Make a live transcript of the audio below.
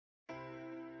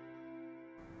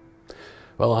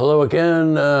Well, hello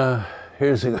again.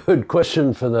 Here's a good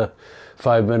question for the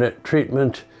 5-minute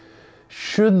treatment.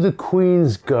 Should the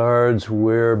Queen's guards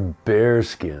wear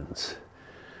bearskins?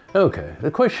 Okay, the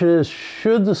question is,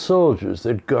 should the soldiers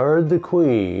that guard the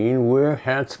Queen wear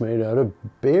hats made out of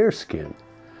bearskin?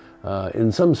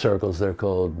 In some circles, they're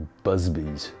called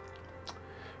busbies.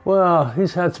 Well,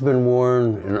 these hats have been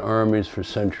worn in armies for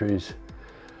centuries.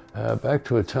 Back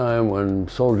to a time when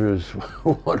soldiers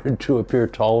wanted to appear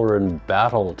taller in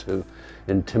battle to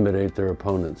intimidate their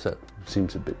opponents. That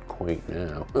seems a bit quaint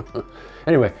now.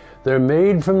 Anyway, they're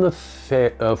made from the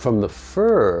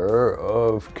fur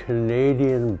of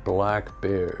Canadian black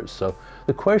bears. So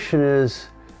the question is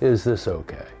this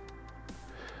okay?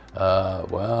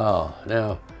 Well,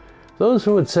 now, those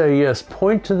who would say yes,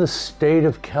 point to the state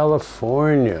of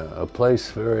California, a place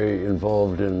very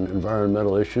involved in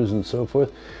environmental issues and so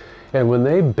forth. And when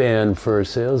they banned fur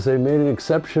sales, they made an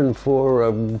exception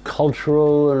for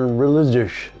cultural and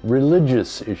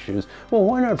religious issues. Well,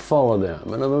 why not follow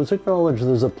them? In other words, acknowledge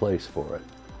there's a place for it.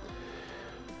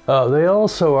 They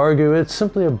also argue it's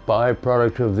simply a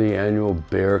byproduct of the annual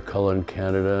bear cull in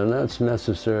Canada, and that's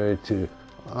necessary to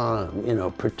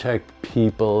protect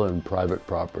people and private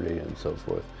property and so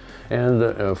forth. And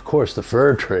of course, the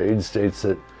fur trade states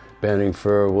that banning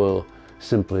fur will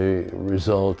simply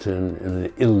result in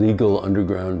an illegal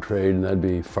underground trade, and that'd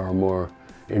be far more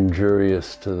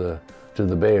injurious to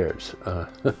the bears.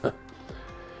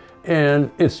 And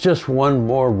it's just one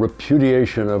more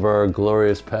repudiation of our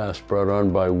glorious past brought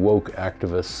on by woke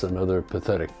activists and other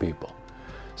pathetic people.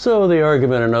 So the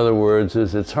argument, in other words,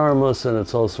 is it's harmless and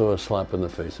it's also a slap in the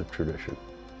face of tradition.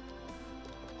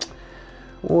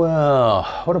 Well,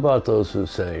 what about those who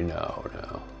say no?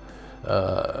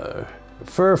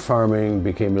 Fur farming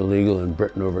became illegal in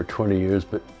Britain over 20 years,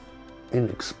 but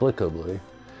inexplicably,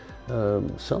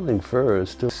 selling fur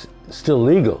is still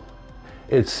legal.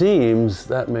 It seems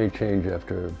that may change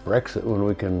after Brexit, when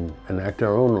we can enact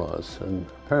our own laws, and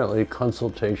apparently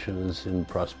consultation is in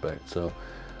prospect. So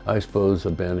I suppose a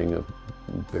banning of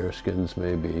bearskins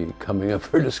may be coming up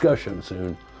for discussion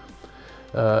soon.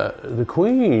 The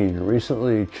Queen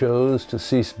recently chose to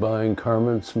cease buying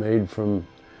garments made from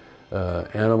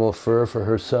animal fur for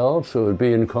herself, so it would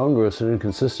be incongruous and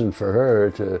inconsistent for her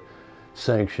to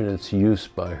sanction its use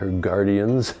by her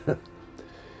guardians.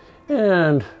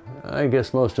 And I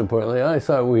guess most importantly, I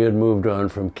thought we had moved on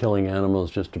from killing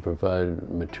animals just to provide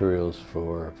materials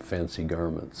for fancy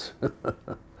garments.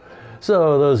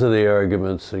 So those are the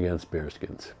arguments against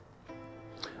bearskins.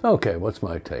 Okay, what's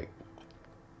my take?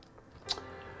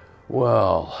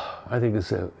 Well, I think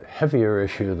it's a heavier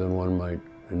issue than one might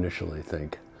initially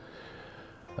think.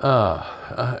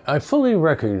 I fully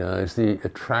recognize the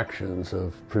attractions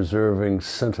of preserving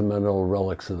sentimental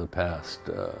relics of the past,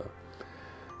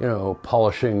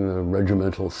 polishing the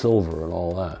regimental silver and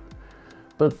all that.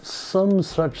 But some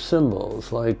such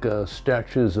symbols, like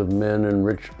statues of men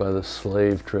enriched by the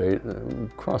slave trade,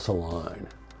 cross a line.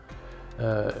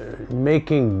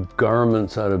 Making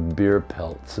garments out of beer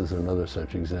pelts is another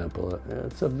such example.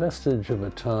 It's a vestige of a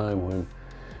time when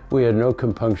we had no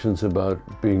compunctions about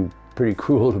being pretty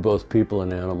cruel to both people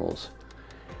and animals.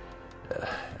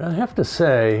 And I have to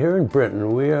say, here in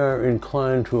Britain, we are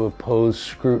inclined to oppose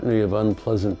scrutiny of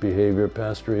unpleasant behavior,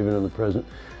 past or even in the present,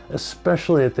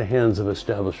 especially at the hands of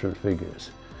establishment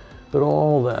figures. But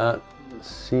all that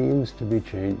seems to be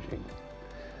changing,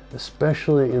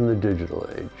 especially in the digital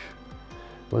age,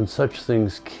 when such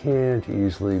things can't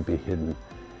easily be hidden.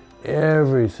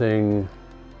 Everything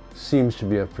seems to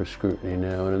be up for scrutiny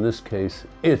now, and in this case,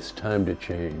 it's time to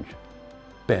change.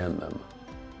 Ban them.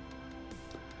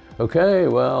 Okay,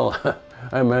 well,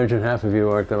 I imagine half of you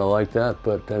aren't going to like that,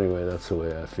 but anyway, that's the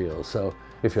way I feel. So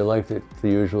if you liked it, the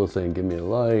usual thing, give me a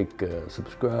like,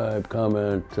 subscribe,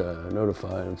 comment,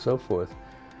 notify, and so forth.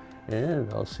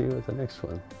 And I'll see you at the next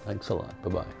one. Thanks a lot.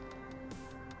 Bye-bye.